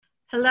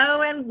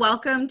Hello and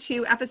welcome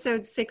to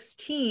episode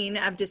 16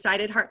 of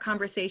Decided Heart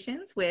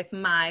Conversations with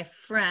my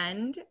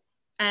friend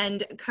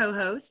and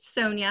co-host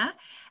Sonia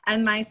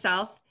and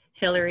myself,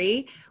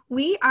 Hillary.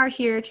 We are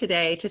here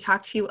today to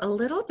talk to you a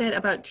little bit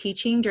about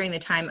teaching during the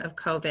time of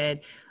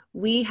COVID.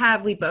 We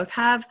both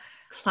have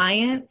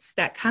clients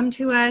that come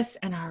to us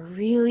and are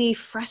really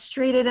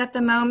frustrated at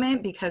the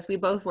moment because we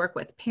both work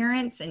with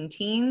parents and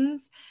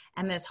teens,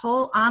 and this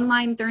whole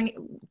online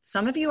learning.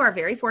 Some of you are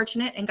very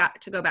fortunate and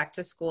got to go back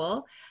to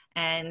school,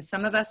 and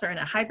some of us are in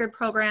a hybrid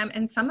program,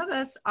 and some of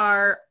us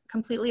are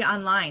completely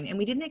online, and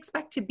we didn't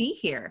expect to be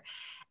here.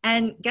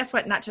 And guess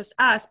what? Not just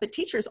us, but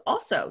teachers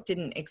also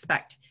didn't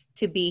expect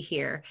to be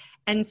here.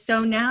 And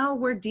so now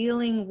we're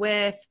dealing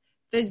with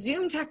the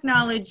Zoom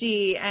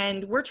technology,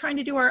 and we're trying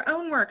to do our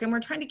own work, and we're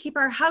trying to keep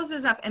our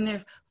houses up, and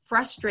the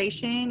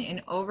frustration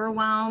and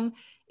overwhelm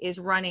is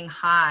running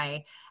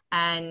high,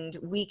 and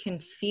we can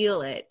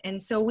feel it.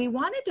 And so we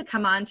wanted to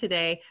come on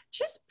today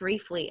just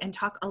briefly and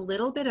talk a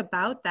little bit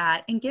about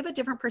that and give a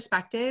different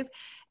perspective.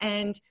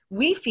 And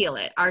we feel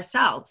it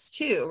ourselves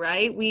too,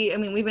 right?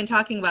 We've been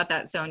talking about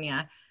that,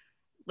 Sonia,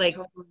 like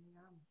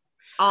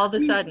all of a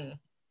sudden.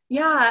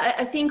 Yeah,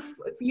 I think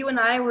you and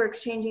I were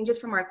exchanging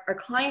just from our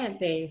client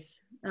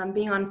base,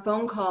 being on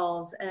phone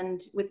calls and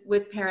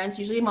with parents,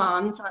 usually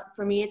moms.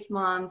 For me, it's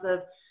moms,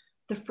 of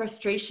the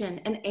frustration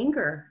and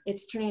anger.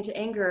 It's turning into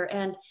anger.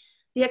 And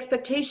the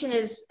expectation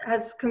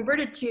has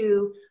converted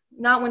to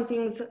not when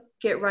things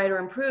get right or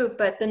improve,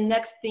 but the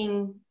next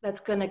thing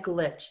that's going to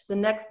glitch, the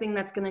next thing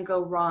that's going to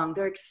go wrong.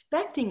 They're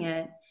expecting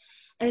it.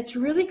 And it's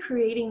really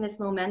creating this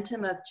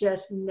momentum of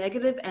just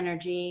negative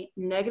energy,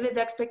 negative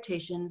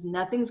expectations.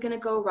 Nothing's going to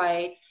go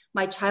right.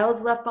 My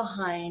child's left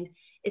behind.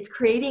 It's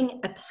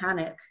creating a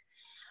panic.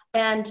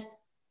 And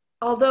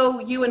although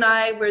you and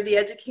I were the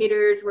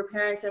educators, we're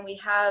parents, and we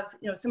have,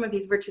 some of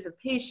these virtues of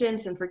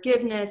patience and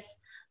forgiveness,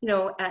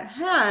 at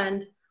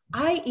hand,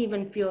 I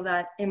even feel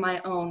that in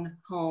my own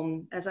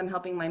home as I'm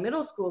helping my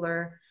middle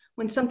schooler.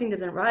 When something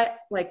doesn't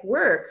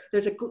work,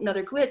 there's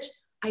another glitch,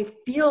 I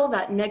feel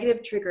that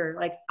negative trigger,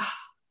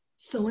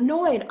 so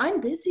annoyed.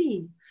 I'm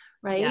busy,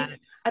 right? Yeah.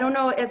 I don't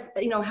know if,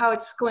 how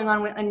it's going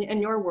on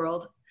in your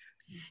world.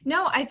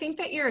 No, I think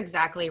that you're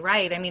exactly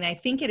right. I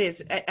think it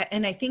is.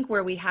 And I think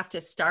where we have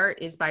to start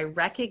is by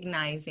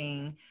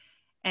recognizing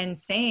and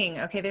saying,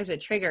 okay, there's a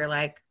trigger.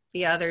 Like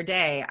the other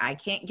day, I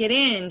can't get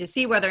in to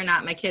see whether or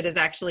not my kid has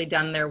actually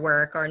done their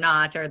work or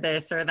not, or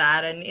this or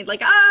that. And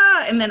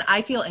and then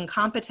I feel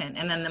incompetent.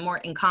 And then the more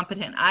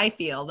incompetent I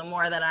feel, the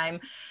more that I'm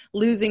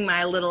losing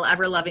my little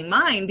ever-loving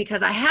mind,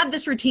 because I had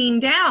this routine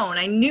down.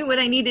 I knew what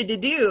I needed to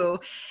do.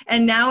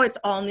 And now it's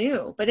all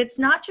new. But it's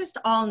not just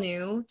all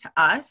new to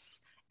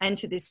us and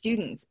to the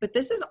students, but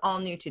this is all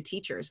new to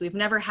teachers. We've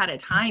never had a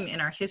time in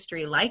our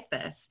history like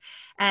this.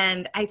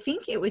 And I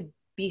think it would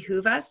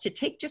behoove us to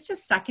take just a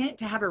second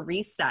to have a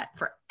reset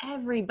for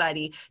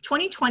everybody.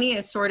 2020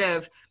 is sort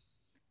of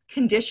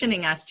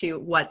conditioning us to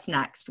what's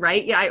next,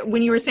 right? Yeah.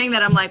 When you were saying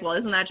that, I'm like, well,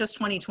 isn't that just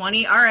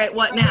 2020? All right,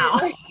 what now?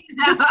 Right.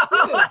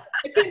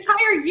 It's the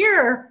entire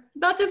year,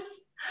 not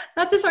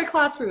just our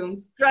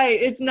classrooms. Right.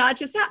 It's not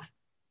just that.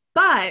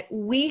 But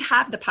we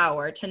have the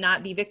power to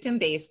not be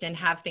victim-based and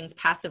have things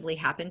passively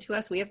happen to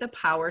us. We have the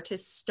power to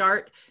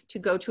start to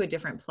go to a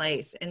different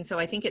place. And so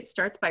I think it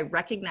starts by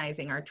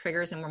recognizing our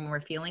triggers and when we're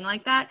feeling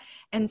like that,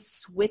 and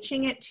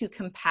switching it to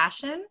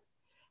compassion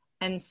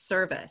and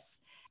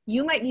service.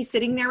 You might be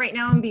sitting there right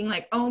now and being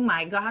like, oh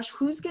my gosh,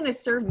 who's going to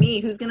serve me?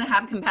 Who's going to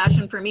have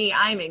compassion for me?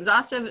 I'm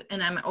exhausted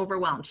and I'm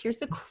overwhelmed. Here's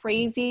the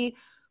crazy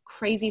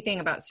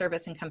thing about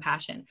service and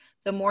compassion.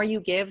 The more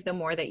you give, the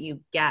more that you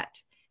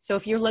get. So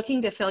if you're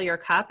looking to fill your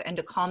cup and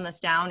to calm this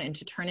down and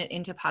to turn it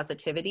into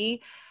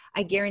positivity,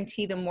 I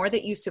guarantee the more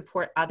that you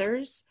support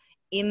others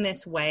in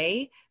this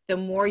way, the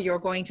more you're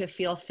going to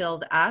feel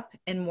filled up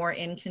and more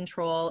in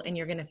control, and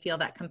you're going to feel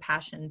that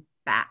compassion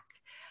back.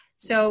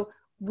 So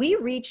we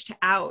reached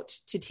out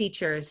to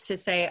teachers to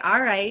say,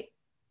 all right,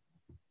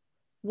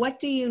 what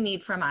do you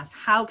need from us?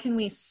 How can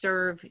we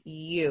serve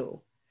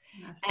you?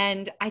 Yes.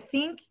 And I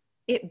think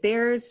it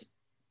bears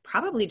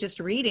probably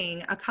just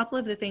reading a couple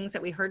of the things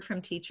that we heard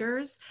from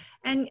teachers,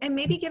 and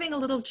maybe giving a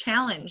little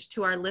challenge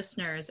to our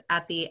listeners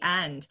at the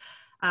end.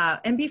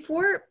 And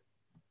before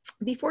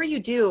you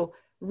do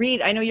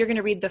read, I know you're going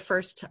to read the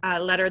first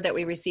letter that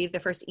we received, the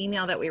first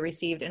email that we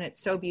received, and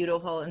it's so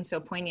beautiful and so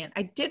poignant.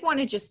 I did want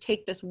to just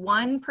take this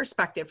one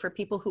perspective for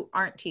people who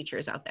aren't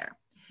teachers out there.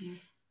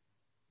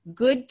 Mm-hmm.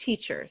 Good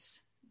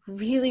teachers,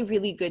 really,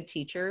 really good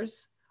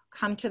teachers,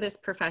 come to this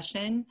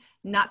profession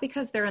not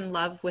because they're in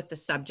love with the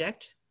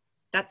subject.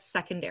 That's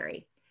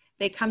secondary.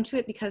 They come to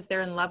it because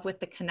they're in love with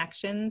the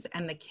connections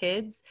and the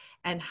kids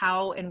and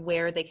how and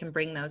where they can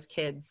bring those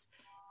kids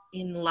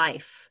in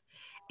life.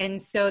 And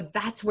so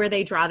that's where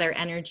they draw their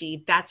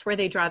energy. That's where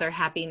they draw their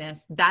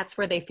happiness. That's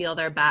where they feel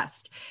their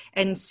best.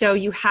 And so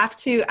you have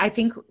to, I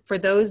think for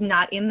those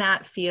not in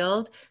that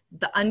field,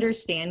 the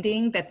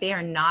understanding that they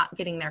are not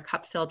getting their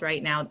cup filled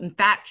right now. In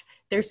fact,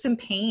 there's some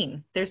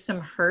pain, there's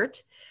some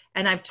hurt.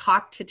 And I've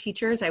talked to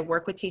teachers, I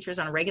work with teachers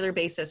on a regular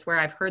basis where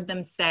I've heard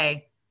them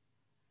say,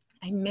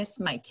 I miss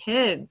my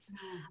kids.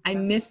 I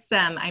miss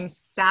them. I'm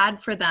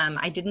sad for them.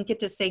 I didn't get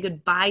to say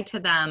goodbye to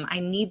them. I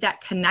need that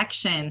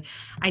connection.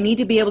 I need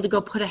to be able to go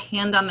put a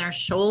hand on their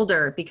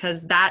shoulder,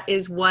 because that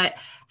is what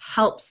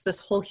helps this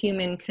whole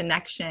human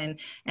connection.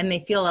 And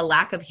they feel a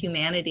lack of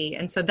humanity.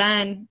 And so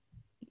then,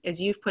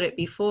 as you've put it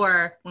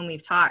before when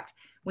we've talked,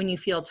 when you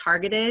feel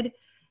targeted,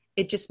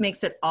 it just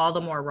makes it all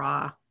the more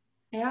raw.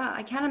 Yeah,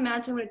 I can't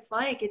imagine what it's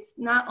like. It's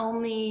not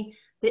only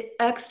the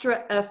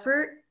extra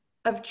effort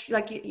of,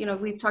 like, you know,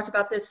 we've talked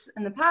about this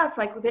in the past,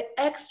 like the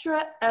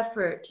extra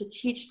effort to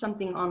teach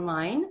something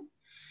online,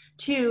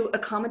 to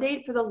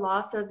accommodate for the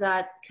loss of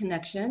that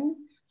connection.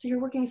 So you're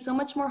working so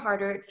much more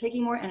harder, it's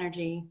taking more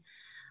energy,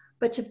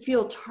 but to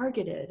feel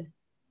targeted,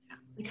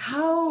 like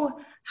how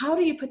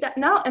do you put that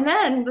now? And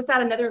then let's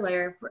add another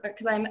layer,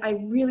 because I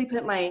really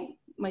put my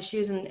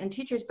shoes in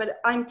teachers, but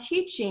I'm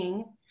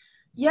teaching,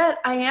 yet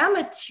I am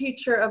a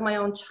teacher of my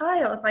own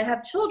child. If I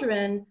have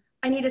children,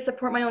 I need to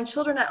support my own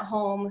children at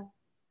home.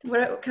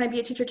 What can I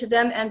be a teacher to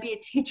them and be a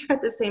teacher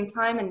at the same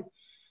time,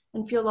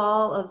 and feel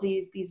all of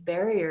these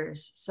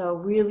barriers? So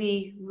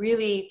really,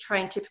 really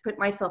trying to put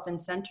myself in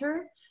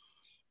center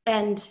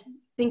and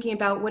thinking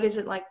about what is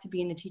it like to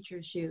be in a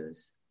teacher's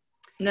shoes.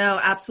 No,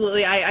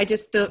 absolutely. I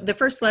just, the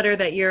first letter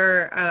that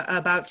you're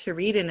about to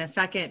read in a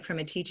second from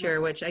a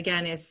teacher, which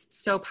again is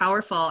so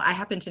powerful. I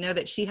happen to know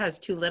that she has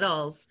two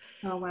littles.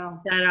 Oh,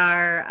 wow. That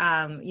are,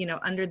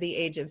 under the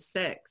age of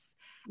 6.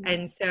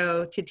 And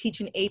so to teach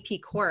an AP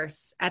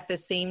course at the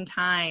same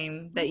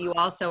time that you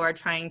also are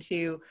trying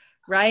to,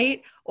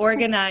 right,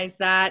 organize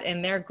that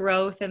and their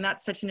growth. And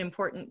that's such an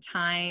important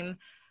time.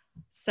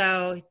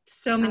 So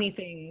many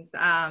things.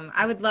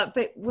 I would love,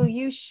 but will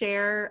you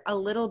share a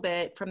little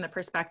bit from the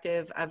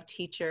perspective of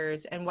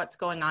teachers and what's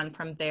going on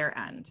from their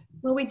end?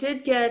 Well, we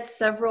did get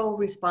several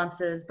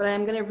responses, but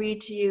I'm going to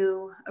read to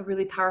you a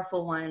really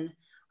powerful one.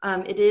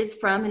 It is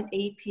from an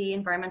AP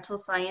Environmental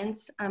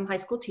Science high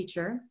school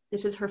teacher.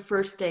 This is her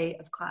first day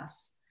of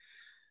class.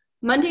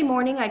 Monday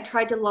morning, I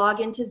tried to log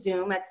into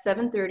Zoom at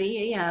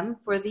 7:30 a.m.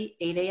 for the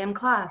 8 a.m.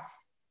 class.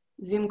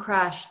 Zoom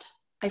crashed.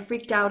 I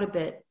freaked out a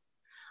bit.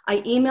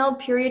 I emailed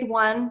period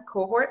 1,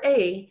 cohort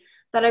A,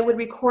 that I would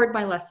record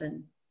my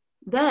lesson.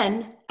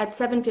 Then at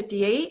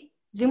 7:58,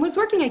 Zoom was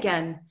working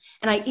again,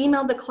 and I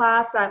emailed the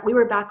class that we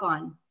were back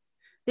on.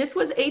 This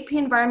was AP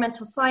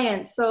Environmental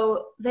Science,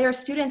 so they are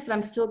students that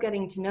I'm still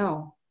getting to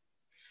know.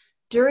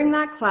 During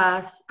that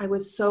class, I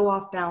was so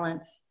off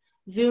balance.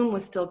 Zoom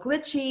was still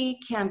glitchy,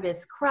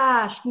 Canvas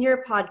crashed,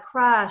 Nearpod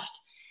crashed.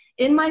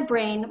 In my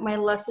brain, my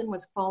lesson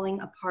was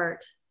falling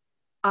apart.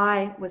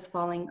 I was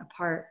falling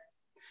apart.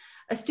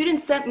 A student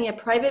sent me a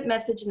private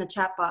message in the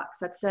chat box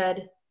that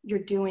said, "You're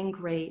doing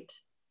great."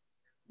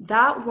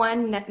 That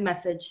one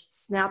message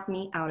snapped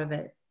me out of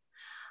it.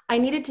 I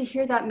needed to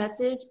hear that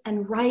message,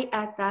 and right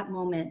at that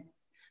moment,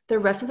 the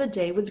rest of the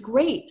day was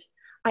great.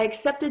 I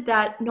accepted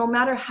that no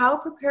matter how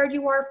prepared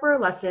you are for a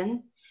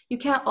lesson, you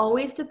can't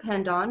always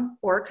depend on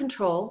or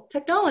control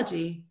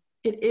technology.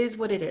 It is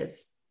what it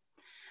is.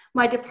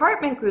 My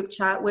department group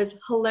chat was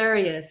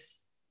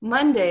hilarious.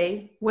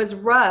 Monday was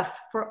rough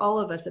for all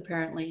of us,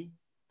 apparently.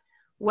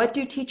 What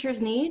do teachers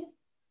need?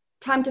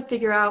 Time to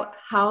figure out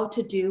how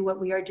to do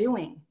what we are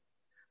doing.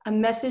 A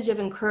message of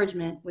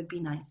encouragement would be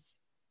nice.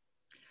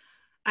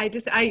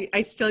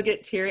 I still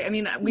get teary. I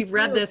mean, we've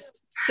read this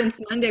since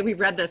Monday. We've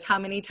read this how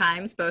many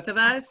times, both of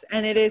us?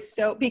 And it is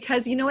so,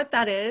 because you know what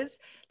that is?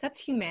 That's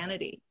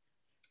humanity,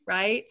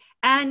 right?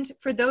 And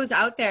for those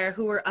out there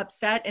who were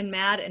upset and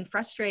mad and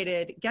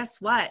frustrated,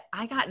 guess what?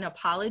 I got an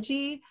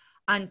apology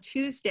on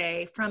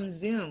Tuesday from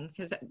Zoom,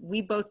 because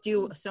we both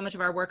do so much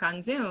of our work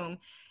on Zoom,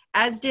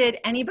 as did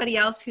anybody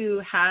else who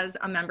has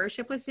a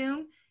membership with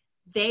Zoom.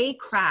 They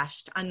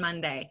crashed on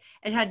Monday.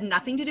 It had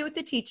nothing to do with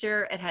the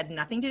teacher. It had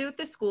nothing to do with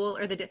the school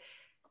or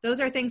those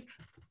are things.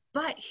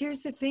 But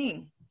here's the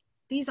thing.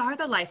 These are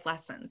the life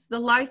lessons. The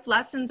life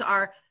lessons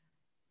are,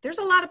 there's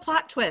a lot of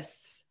plot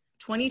twists.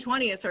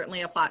 2020 is certainly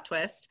a plot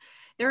twist.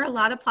 There are a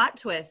lot of plot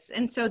twists.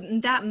 And so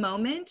in that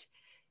moment,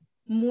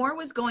 more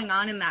was going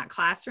on in that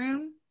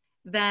classroom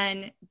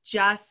than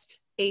just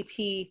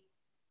AP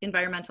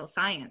Environmental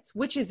Science,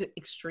 which is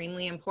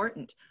extremely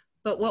important.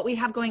 But what we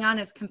have going on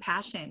is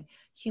compassion,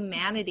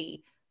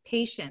 humanity,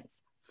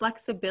 patience,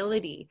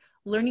 flexibility,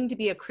 learning to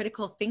be a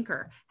critical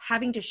thinker,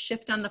 having to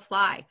shift on the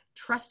fly,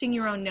 trusting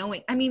your own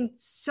knowing. I mean,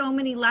 so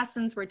many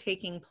lessons were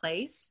taking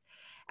place.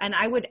 And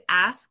I would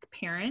ask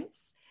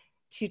parents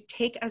to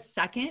take a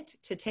second,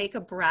 to take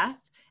a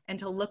breath, and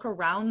to look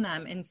around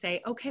them and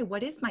say, okay,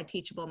 what is my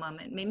teachable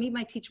moment? Maybe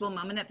my teachable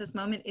moment at this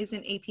moment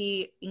isn't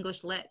AP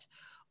English Lit.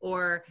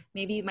 Or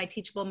maybe my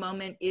teachable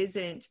moment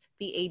isn't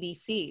the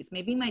ABCs.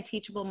 Maybe my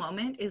teachable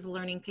moment is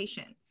learning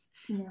patience.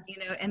 Yes. You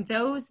know, and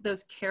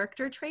those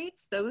character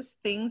traits, those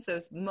things,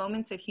 those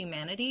moments of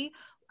humanity,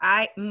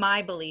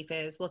 my belief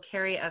is will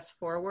carry us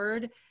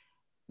forward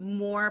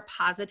more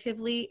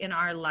positively in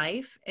our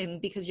life.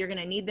 And because you're going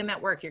to need them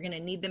at work, you're going to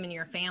need them in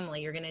your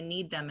family, you're going to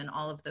need them in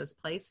all of those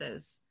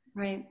places.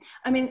 Right.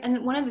 I mean,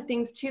 and one of the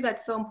things too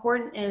that's so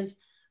important is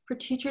for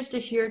teachers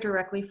to hear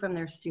directly from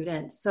their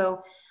students.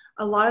 So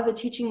a lot of the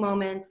teaching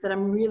moments that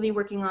I'm really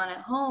working on at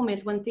home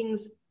is when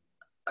things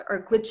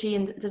are glitchy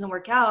and it doesn't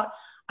work out.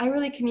 I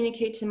really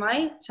communicate to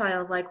my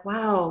child like,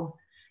 wow,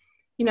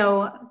 you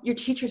know, your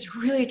teacher's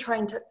really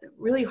trying to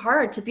really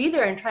hard to be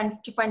there and trying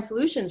to find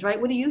solutions, right?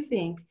 What do you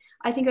think?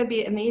 I think it'd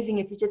be amazing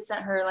if you just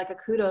sent her like a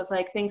kudos,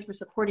 like, thanks for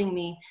supporting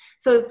me.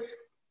 So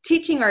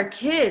teaching our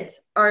kids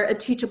are a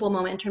teachable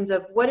moment in terms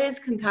of what is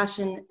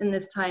compassion in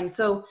this time.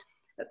 So,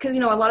 because, you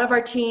know, a lot of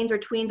our teens or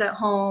tweens at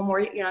home or,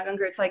 you know,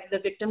 younger, it's like the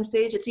victim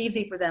stage. It's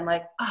easy for them.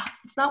 Like, oh,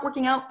 it's not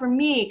working out for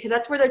me, because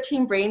that's where their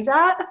teen brain's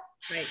at.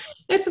 Right.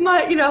 It's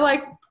my, you know,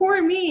 like,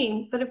 poor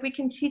me. But if we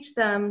can teach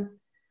them,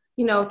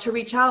 you know, to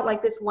reach out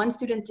like this one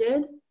student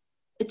did,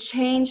 it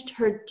changed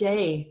her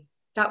day.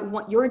 That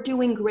one, you're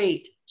doing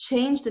great,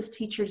 changed this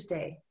teacher's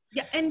day.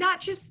 Yeah. And not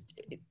just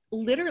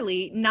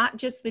literally, not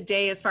just the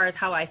day as far as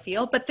how I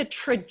feel, but the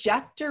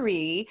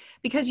trajectory,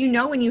 because, you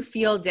know, when you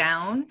feel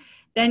down,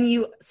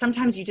 then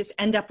sometimes you just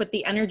end up with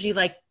the energy,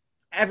 like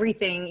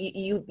everything,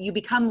 you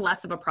become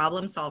less of a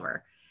problem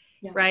solver.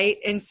 Yeah. Right.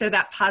 And so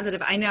that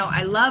positive, I know,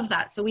 I love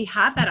that. So we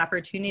have that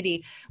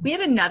opportunity. We had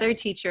another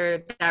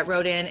teacher that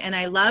wrote in, and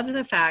I loved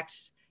the fact,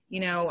 you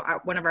know,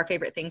 one of our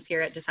favorite things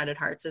here at Decided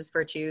Hearts is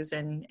virtues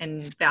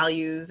and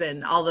values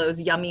and all those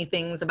yummy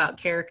things about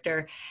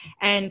character.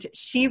 And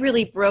she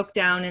really broke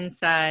down and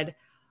said,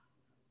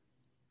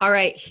 all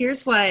right,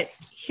 here's what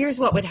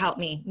would help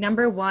me.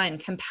 Number one,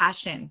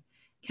 compassion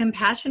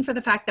for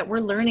the fact that we're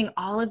learning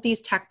all of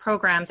these tech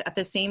programs at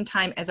the same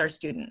time as our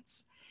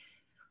students.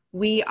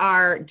 We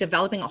are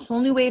developing a whole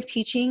new way of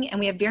teaching, and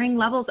we have varying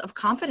levels of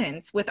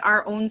confidence with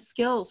our own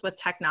skills with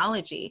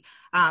technology.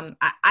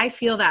 I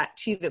feel that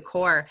to the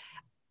core.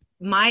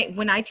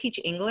 When I teach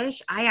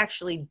English, I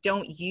actually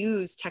don't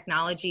use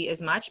technology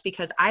as much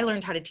because I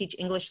learned how to teach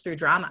English through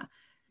drama.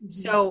 Mm-hmm.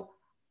 So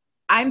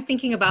I'm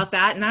thinking about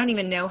that, and I don't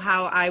even know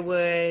how I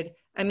would.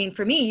 I mean,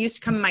 for me, you used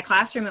to come in my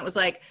classroom, it was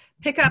like,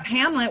 pick up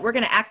Hamlet, we're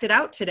going to act it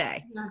out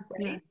today. Yeah,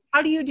 right? Yeah.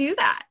 How do you do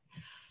that?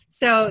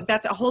 So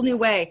that's a whole new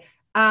way.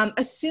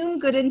 Assume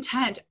good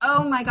intent.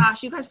 Oh my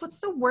gosh, you guys, what's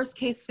the worst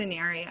case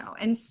scenario?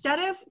 Instead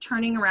of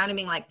turning around and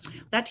being like,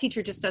 that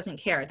teacher just doesn't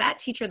care. That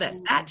teacher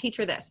this, that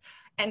teacher this.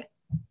 And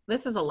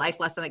this is a life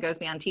lesson that goes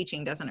beyond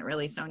teaching, doesn't it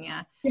really,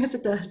 Sonia? Yes,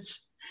 it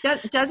does.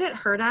 Does it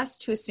hurt us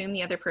to assume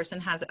the other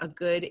person has a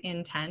good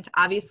intent?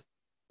 Obviously,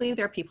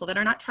 there are people that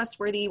are not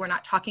trustworthy. We're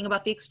not talking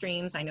about the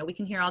extremes. I know we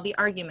can hear all the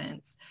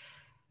arguments.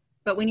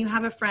 But when you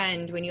have a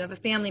friend, when you have a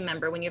family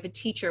member, when you have a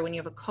teacher, when you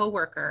have a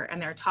coworker,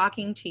 and they're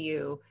talking to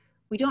you,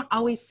 we don't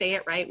always say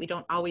it right. We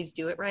don't always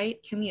do it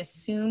right. Can we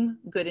assume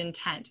good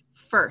intent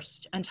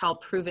first until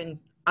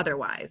proven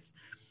otherwise?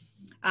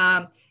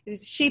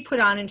 She put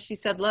on and she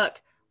said,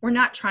 look, we're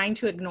not trying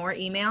to ignore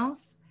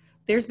emails.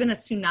 There's been a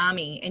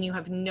tsunami, and you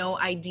have no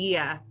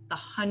idea the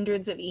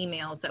hundreds of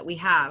emails that we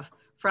have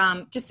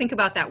from, just think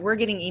about that. We're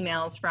getting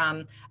emails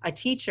from a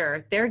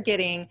teacher. They're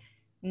getting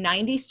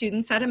 90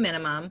 students at a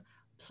minimum,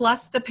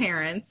 plus the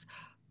parents,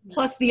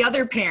 plus the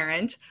other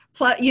parent,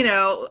 plus, you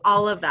know,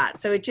 all of that.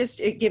 So it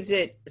gives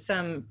it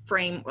a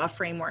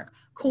framework.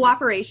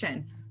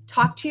 Cooperation.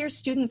 Talk to your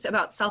students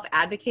about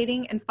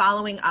self-advocating and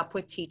following up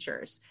with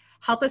teachers.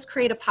 Help us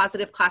create a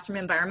positive classroom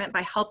environment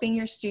by helping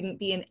your student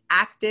be an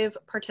active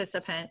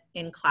participant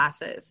in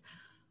classes.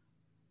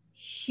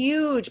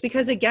 Huge,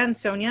 because again,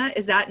 Sonia,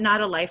 is that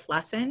not a life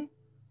lesson?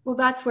 Well,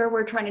 that's where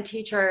we're trying to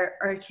teach our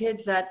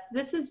kids that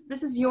this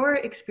is your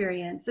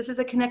experience. This is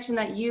a connection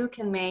that you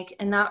can make,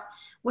 and not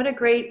what a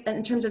great,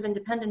 in terms of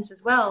independence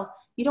as well.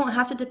 You don't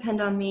have to depend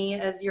on me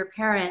as your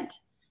parent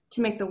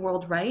to make the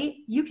world right.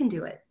 You can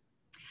do it.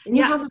 And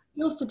you have the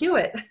skills to do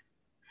it.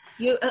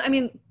 I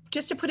mean,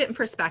 just to put it in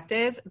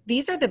perspective,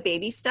 these are the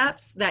baby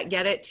steps that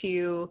get it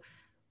to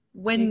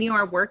when you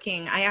are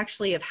working. I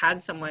actually have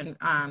had someone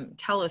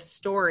tell a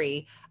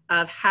story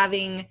of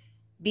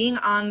being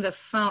on the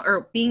phone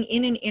or being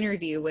in an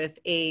interview with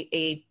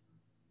a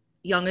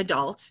young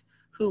adult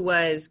who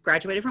was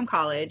graduated from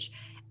college,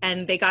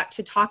 and they got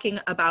to talking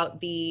about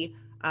the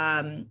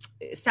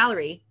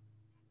salary.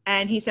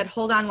 And he said,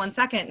 hold on one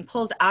second, and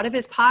pulls out of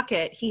his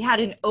pocket. He had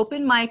an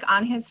open mic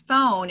on his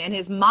phone, and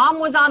his mom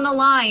was on the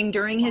line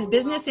during his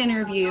business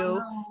interview.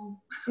 And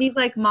he's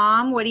like,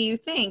 Mom, what do you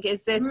think?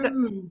 Is this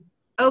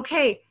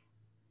okay?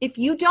 If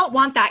you don't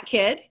want that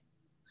kid,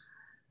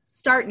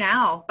 start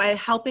now by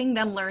helping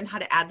them learn how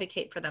to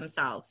advocate for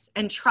themselves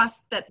and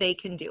trust that they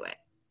can do it,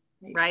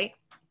 right?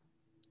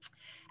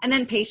 And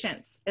then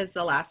patience is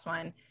the last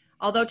one.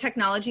 Although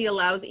technology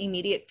allows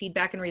immediate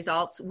feedback and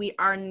results, we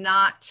are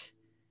not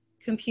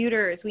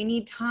computers. We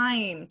need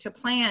time to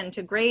plan,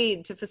 to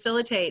grade, to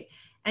facilitate,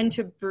 and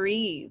to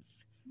breathe.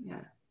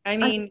 Yeah. I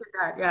mean,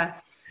 yeah.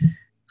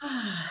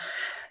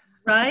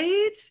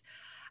 Right?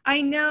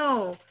 I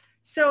know.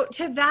 So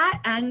to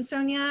that end,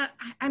 Sonia,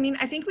 I mean,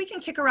 I think we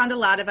can kick around a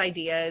lot of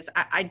ideas.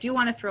 I do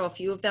want to throw a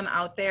few of them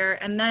out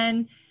there and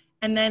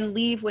then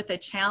leave with a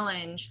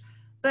challenge.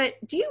 But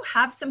do you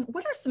have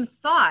what are some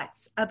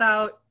thoughts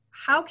about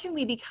how can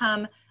we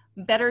become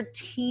better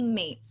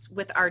teammates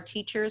with our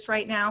teachers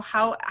right now?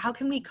 How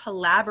can we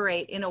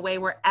collaborate in a way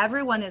where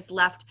everyone is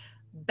left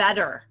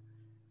better?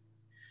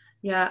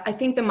 Yeah, I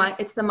think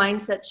it's the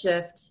mindset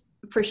shift.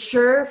 For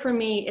sure, for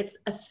me, it's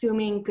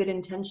assuming good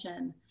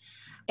intention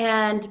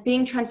and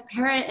being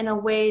transparent in a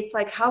way. It's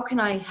like, how can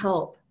I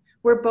help?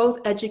 We're both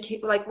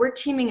we're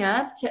teaming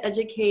up to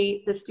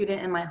educate the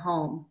student in my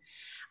home.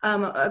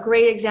 A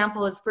great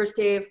example is first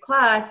day of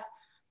class,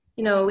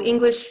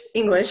 English.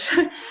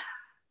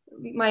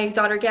 My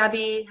daughter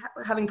Gabby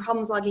having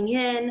problems logging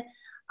in.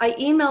 I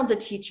emailed the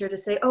teacher to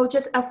say, oh,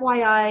 just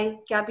FYI,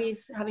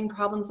 Gabby's having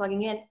problems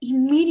logging in.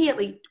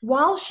 Immediately,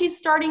 while she's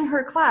starting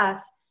her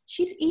class,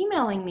 she's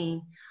emailing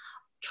me,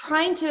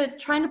 trying to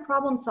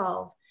problem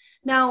solve.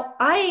 Now,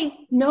 I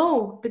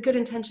know the good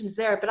intentions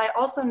there, but I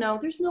also know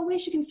there's no way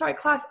she can start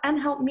class and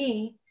help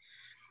me.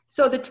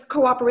 So the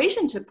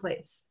cooperation took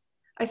place.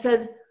 I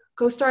said,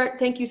 go start.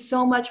 Thank you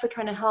so much for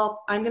trying to help.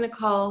 I'm going to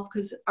call,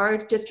 because our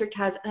district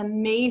has an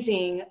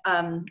amazing,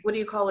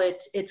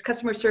 It's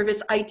customer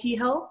service IT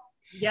help.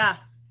 Yeah.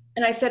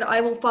 And I said,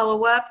 I will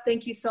follow up.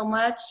 Thank you so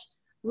much.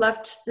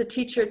 Left the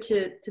teacher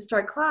to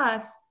start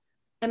class.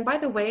 And by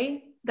the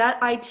way, that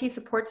IT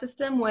support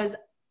system was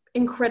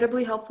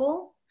incredibly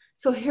helpful.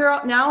 So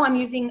now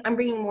I'm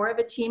bringing more of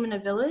a team in a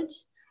village.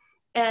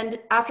 And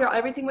after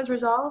everything was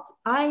resolved,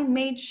 I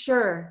made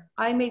sure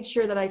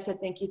that I said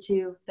thank you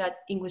to that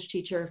English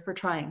teacher for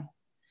trying.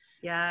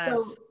 Yes.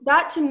 So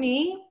that to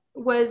me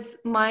was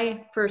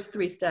my first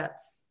 3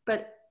 steps,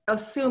 but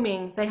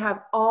assuming they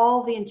have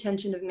all the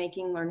intention of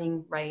making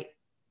learning right.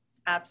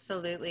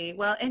 Absolutely.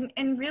 Well,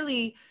 and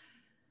really,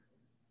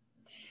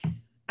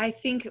 I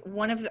think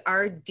one of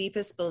our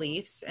deepest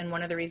beliefs and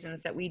one of the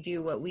reasons that we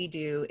do what we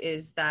do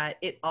is that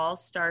it all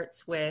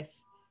starts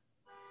with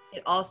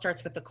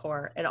the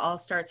core. It all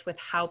starts with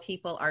how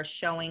people are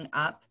showing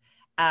up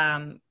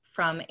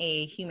from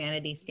a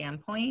humanity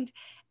standpoint.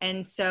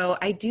 And so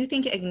I do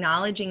think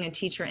acknowledging a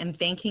teacher and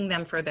thanking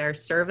them for their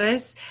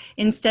service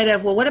instead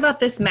of, well, what about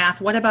this math?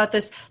 What about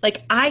this?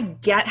 Like, I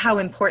get how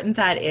important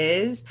that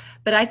is,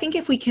 but I think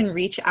if we can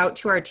reach out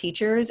to our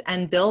teachers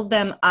and build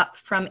them up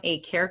from a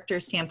character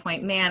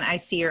standpoint, man, I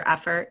see your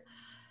effort.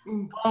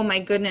 Oh my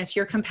goodness,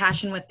 your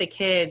compassion with the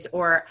kids,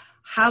 or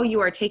how you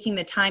are taking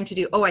the time to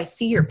do, oh, I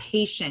see your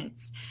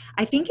patience.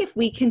 I think if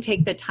we can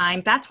take the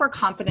time, that's where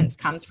confidence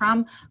comes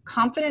from.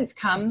 Confidence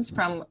comes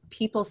from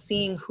people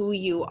seeing who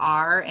you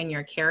are and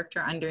your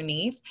character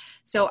underneath.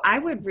 So I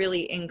would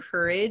really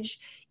encourage,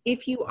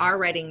 if you are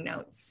writing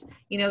notes,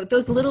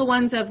 those little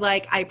ones of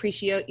like, I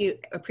appreciate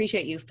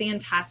you,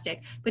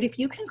 fantastic. But if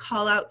you can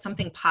call out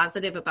something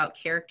positive about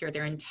character,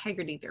 their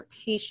integrity, their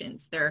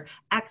patience, their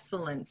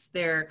excellence,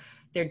 their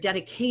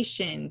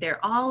dedication, their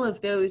all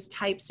of those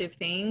types of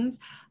things,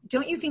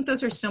 don't you think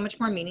those are so much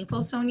more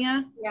meaningful,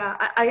 Sonia? Yeah,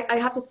 I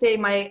have to say,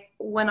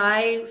 when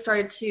I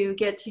started to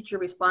get teacher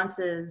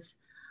responses,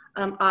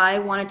 I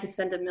wanted to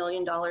send $1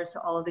 million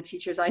to all of the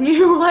teachers I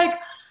knew, like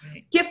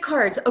gift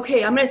cards.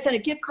 Okay, I'm going to send a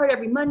gift card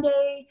every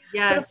Monday.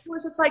 Yes. But of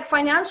course, it's like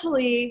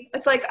financially,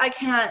 it's like I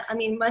can't. I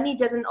mean, money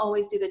doesn't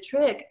always do the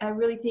trick. I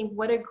really think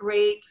what a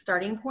great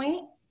starting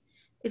point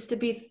is to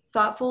be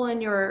thoughtful in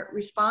your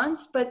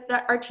response. But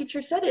that our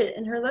teacher said it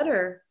in her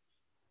letter.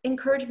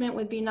 Encouragement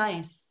would be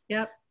nice.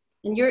 Yep.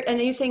 And you're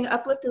saying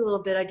uplift a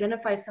little bit,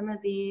 identify some of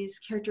these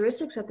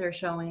characteristics that they're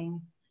showing.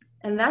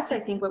 And that's, I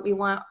think, what we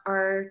want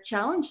our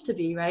challenge to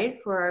be, right?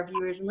 For our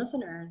viewers and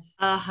listeners.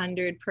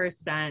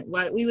 100%.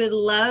 What we would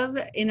love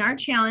in our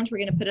challenge, we're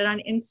going to put it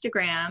on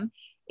Instagram,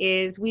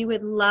 is we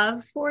would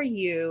love for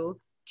you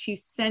to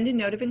send a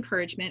note of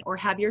encouragement or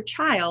have your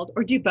child,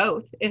 or do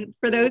both,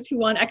 for those who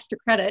want extra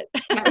credit.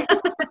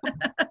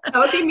 That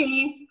would be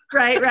me.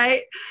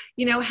 Right.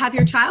 Have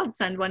your child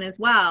send one as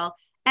well.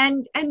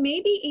 And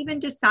maybe even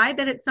decide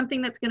that it's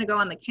something that's going to go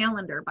on the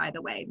calendar, by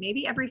the way.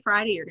 Maybe every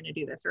Friday you're going to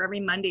do this, or every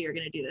Monday you're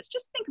going to do this.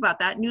 Just think about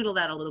that, noodle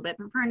that a little bit.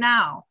 But for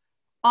now,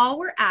 all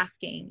we're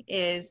asking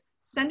is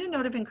send a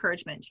note of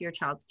encouragement to your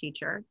child's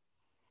teacher,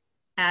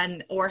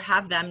 or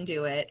have them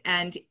do it.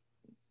 And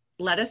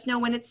let us know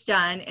when it's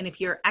done. And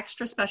if you're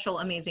extra special,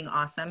 amazing,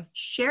 awesome,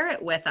 share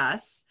it with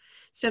us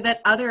so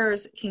that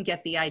others can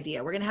get the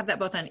idea. We're going to have that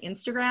both on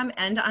Instagram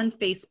and on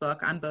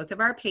Facebook on both of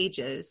our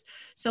pages.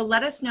 So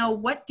let us know,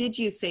 what did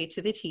you say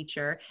to the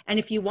teacher? And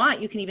if you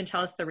want, you can even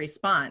tell us the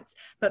response.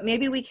 But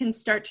maybe we can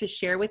start to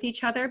share with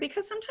each other,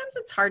 because sometimes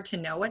it's hard to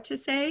know what to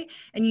say.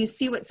 And you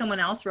see what someone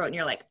else wrote and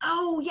you're like,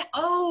 oh yeah,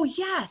 oh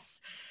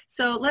yes.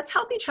 So let's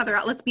help each other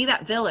out. Let's be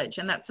that village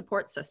and that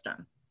support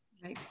system.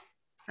 Right.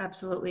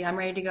 Absolutely. I'm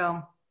ready to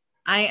go.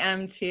 I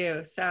am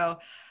too. So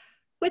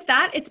with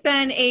that, it's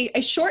been a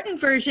shortened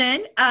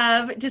version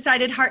of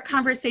Decided Heart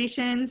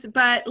Conversations,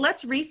 but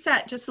let's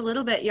reset just a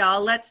little bit,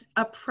 y'all. Let's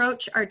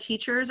approach our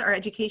teachers, our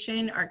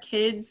education, our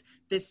kids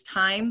this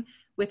time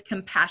with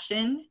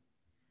compassion.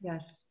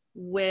 Yes.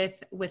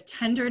 With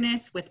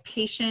tenderness, with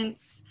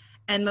patience,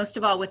 and most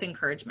of all, with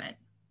encouragement.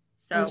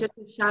 So and just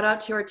a shout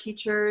out to our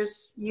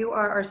teachers. You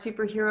are our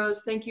superheroes.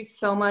 Thank you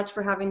so much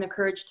for having the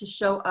courage to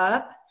show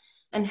up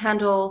and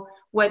handle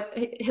what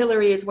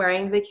Hillary is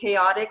wearing,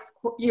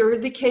 you're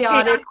the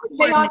chaos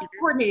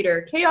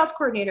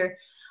coordinator.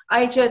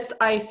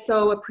 I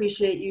so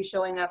appreciate you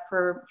showing up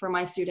for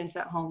my students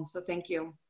at home. So thank you.